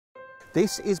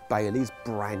This is Bailey's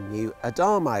brand new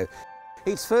Adamo.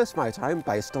 Its first motorhome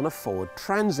based on a Ford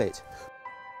Transit.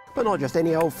 But not just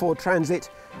any old Ford Transit,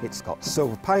 it's got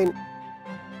silver paint,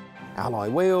 alloy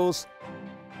wheels,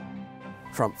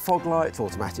 front fog lights,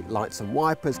 automatic lights and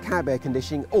wipers, cab air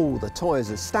conditioning, all the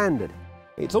toys as standard.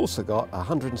 It's also got a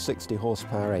 160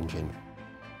 horsepower engine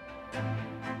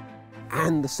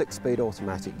and the 6-speed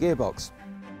automatic gearbox.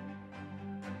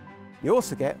 You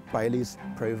also get Bailey's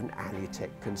proven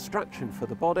Alutech construction for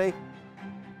the body.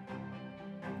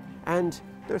 And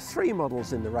there are 3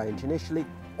 models in the range initially,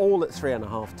 all at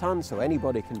 3.5 tonnes, so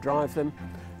anybody can drive them.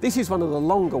 This is one of the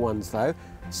longer ones though,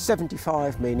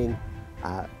 75 meaning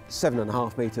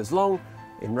 7.5 metres long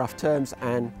in rough terms,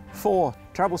 and 4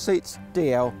 travel seats,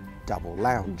 DL, double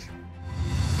lounge.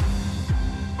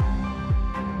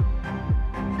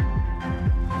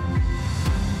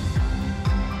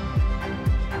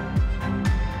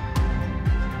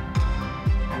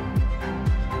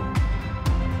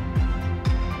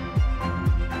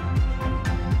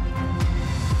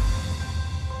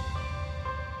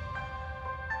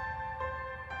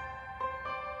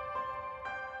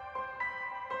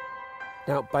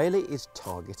 Now, Bailey is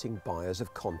targeting buyers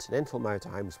of continental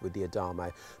motorhomes with the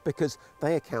Adamo because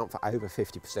they account for over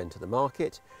 50% of the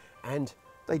market and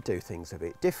they do things a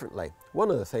bit differently.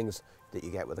 One of the things that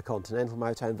you get with a continental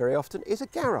motorhome very often is a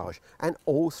garage, and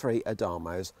all 3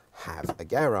 Adamos have a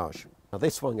garage. Now,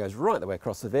 this one goes right the way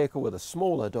across the vehicle with a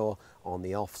smaller door on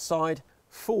the off side,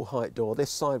 full height door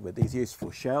this side with these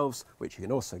useful shelves, which you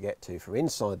can also get to from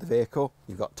inside the vehicle.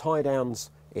 You've got tie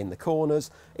downs in the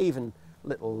corners, even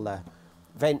little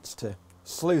vents to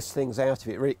sluice things out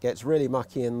if it gets really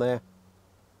mucky in there,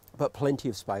 but plenty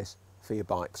of space for your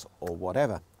bikes or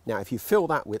whatever. Now, if you fill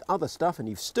that with other stuff and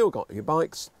you've still got your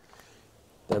bikes,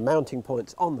 the mounting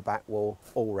points on the back wall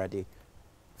all ready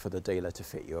for the dealer to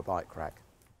fit you a bike rack.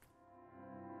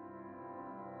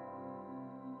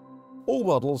 All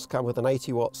models come with an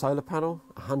 80-watt solar panel,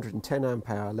 110 amp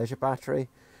hour leisure battery,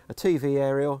 a TV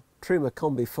aerial, Truma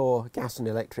Combi 4 gas and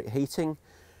electric heating,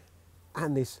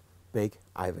 and this big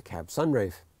overcab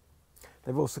sunroof.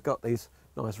 They've also got these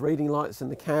nice reading lights in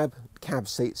the cab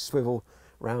seats swivel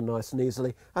round nice and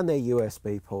easily, and their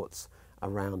USB ports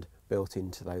around built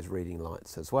into those reading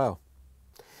lights as well.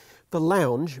 The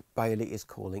lounge, Bailey is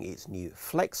calling its new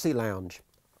Flexi Lounge.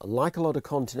 Like a lot of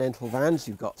continental vans,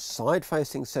 you've got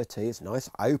side-facing settees, nice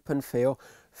open feel,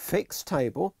 fixed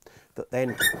table that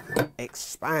then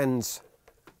expands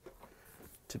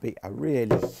to be a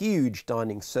really huge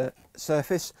dining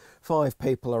surface. 5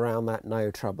 people around that,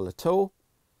 no trouble at all.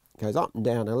 Goes up and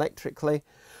down electrically.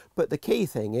 But the key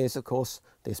thing is, of course,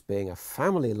 this being a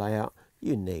family layout,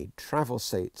 you need travel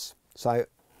seats. So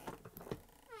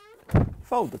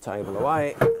fold the table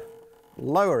away,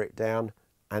 lower it down,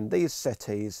 and these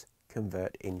settees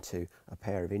convert into a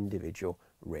pair of individual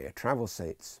rear travel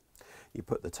seats. You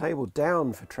put the table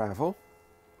down for travel,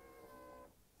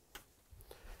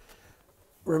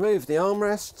 remove the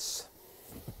armrests.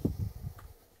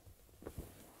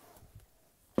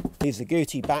 These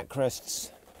agouti backrests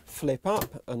flip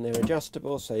up and they're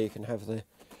adjustable, so you can have the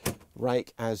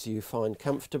rake as you find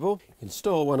comfortable.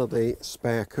 Install one of the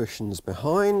spare cushions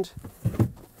behind,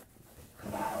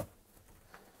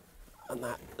 and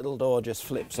that little door just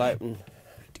flips open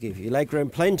to give you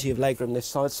legroom. Plenty of legroom this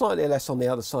side, slightly less on the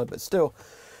other side, but still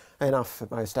enough for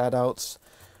most adults.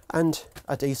 And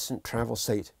a decent travel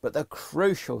seat. But the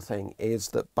crucial thing is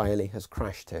that Bailey has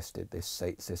crash tested this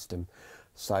seat system,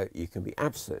 so you can be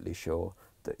absolutely sure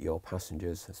that your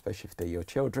passengers, especially if they're your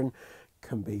children,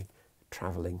 can be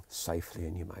travelling safely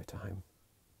in your motorhome.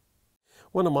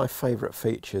 One of my favourite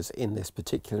features in this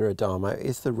particular Adamo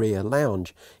is the rear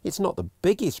lounge. It's not the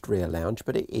biggest rear lounge,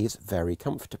 but it is very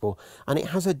comfortable, and it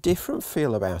has a different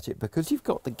feel about it because you've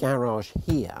got the garage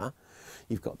here.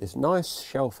 You've got this nice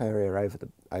shelf area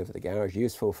over the garage,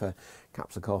 useful for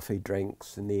cups of coffee,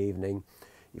 drinks in the evening.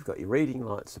 You've got your reading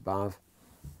lights above,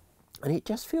 and it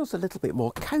just feels a little bit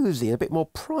more cosy, a bit more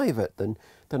private than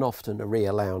often a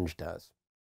rear lounge does.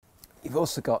 You've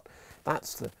also got,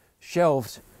 that's the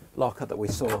shelved locker that we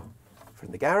saw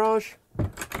from the garage,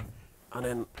 and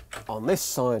then on this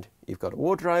side you've got a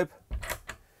wardrobe,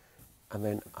 and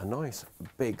then a nice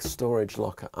big storage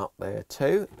locker up there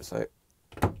too. So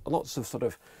lots of sort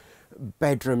of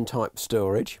bedroom type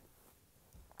storage,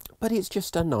 but it's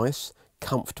just a nice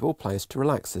comfortable place to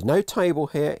relax. There's no table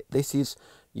here. This is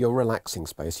your relaxing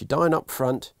space. You dine up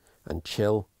front and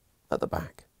chill at the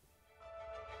back.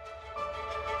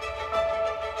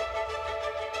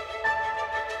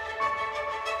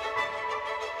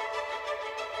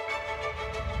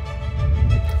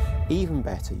 Even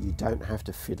better, you don't have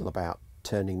to fiddle about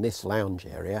turning this lounge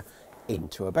area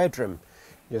into a bedroom.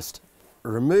 Just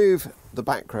remove the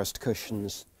backrest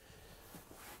cushions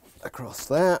across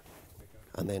there,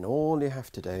 and then all you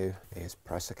have to do is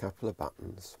press a couple of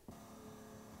buttons.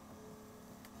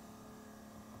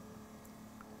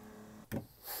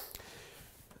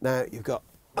 Now you've got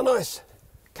a nice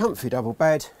comfy double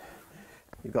bed.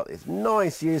 You've got this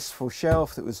nice useful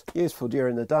shelf that was useful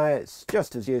during the day, it's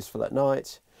just as useful at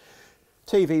night.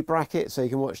 TV bracket so you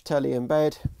can watch telly in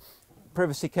bed.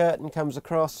 Privacy curtain comes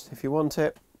across if you want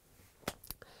it.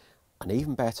 And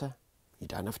even better, you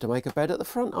don't have to make a bed at the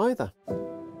front either.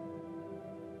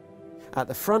 At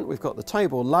the front we've got the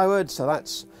table lowered, so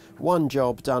that's one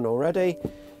job done already.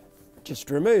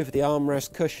 Just remove the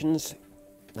armrest cushions,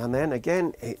 and then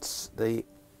again it's the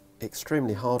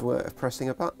extremely hard work of pressing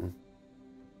a button.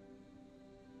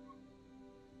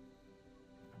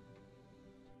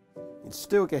 You can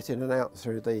still get in and out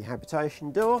through the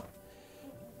habitation door.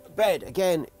 The bed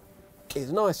again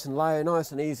is nice and low,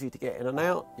 nice and easy to get in and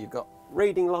out. You've got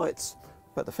reading lights,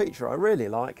 but the feature I really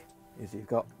like is you've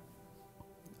got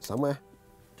somewhere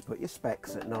to put your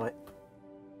specs at night.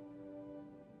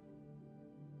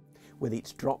 With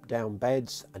its drop-down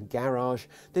beds and garage,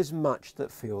 there's much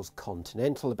that feels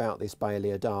continental about this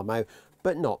Bailey Adamo,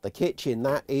 but not the kitchen.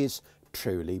 That is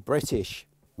truly British.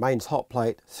 Mains hot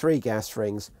plate, 3 gas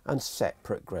rings and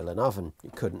separate grill and oven. You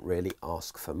couldn't really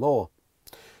ask for more.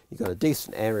 You've got a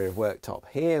decent area of worktop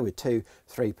here with 2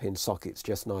 3-pin sockets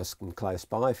just nice and close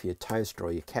by for your toaster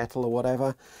or your kettle or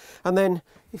whatever. And then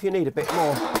if you need a bit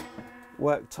more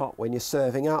worktop when you're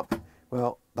serving up,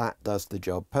 well, that does the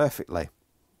job perfectly.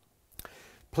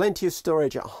 Plenty of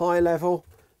storage at high level.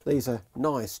 These are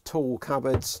nice tall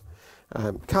cupboards.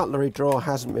 Cutlery drawer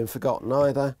hasn't been forgotten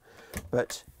either,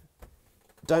 but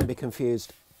don't be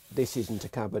confused, this isn't a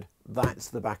cupboard, that's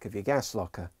the back of your gas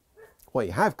locker. What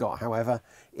you have got, however,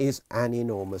 is an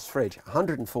enormous fridge,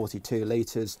 142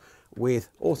 litres with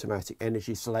automatic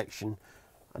energy selection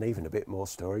and even a bit more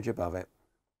storage above it.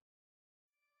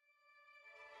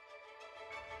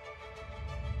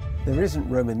 There isn't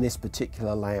room in this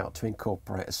particular layout to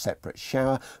incorporate a separate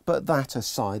shower, but that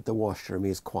aside, the washroom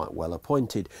is quite well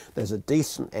appointed. There's a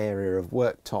decent area of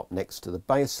worktop next to the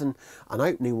basin, an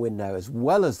opening window as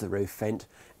well as the roof vent,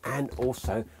 and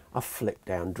also a flip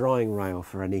down drying rail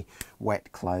for any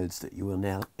wet clothes that you will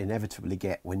now inevitably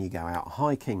get when you go out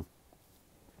hiking.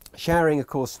 Showering, of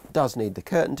course, does need the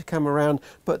curtain to come around,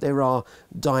 but there are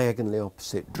diagonally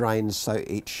opposite drains, so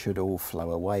it should all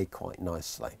flow away quite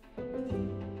nicely.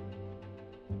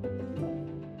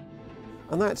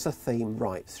 And that's a theme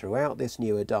right throughout this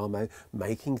new Adamo,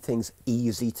 making things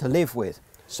easy to live with.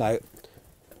 So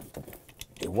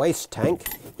your waste tank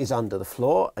is under the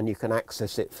floor and you can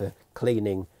access it for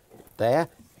cleaning there.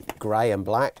 Grey and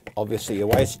black, obviously your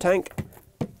waste tank.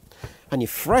 And your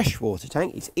freshwater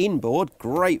tank is inboard,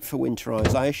 great for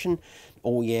winterisation,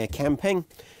 all year camping.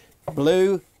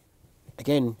 Blue,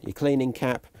 again, your cleaning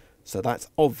cap, so that's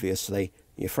obviously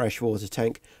your freshwater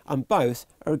tank, and both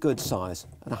are a good size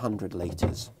at 100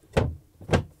 litres.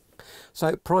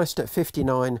 So priced at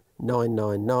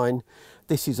 $59,999,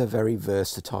 this is a very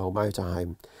versatile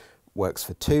motorhome. Works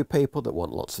for 2 people that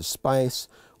want lots of space,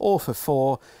 or for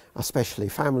 4, especially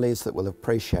families that will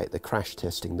appreciate the crash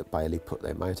testing that Bailey put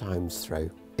their motorhomes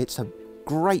through. It's a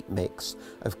great mix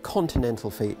of continental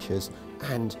features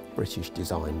and British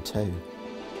design too.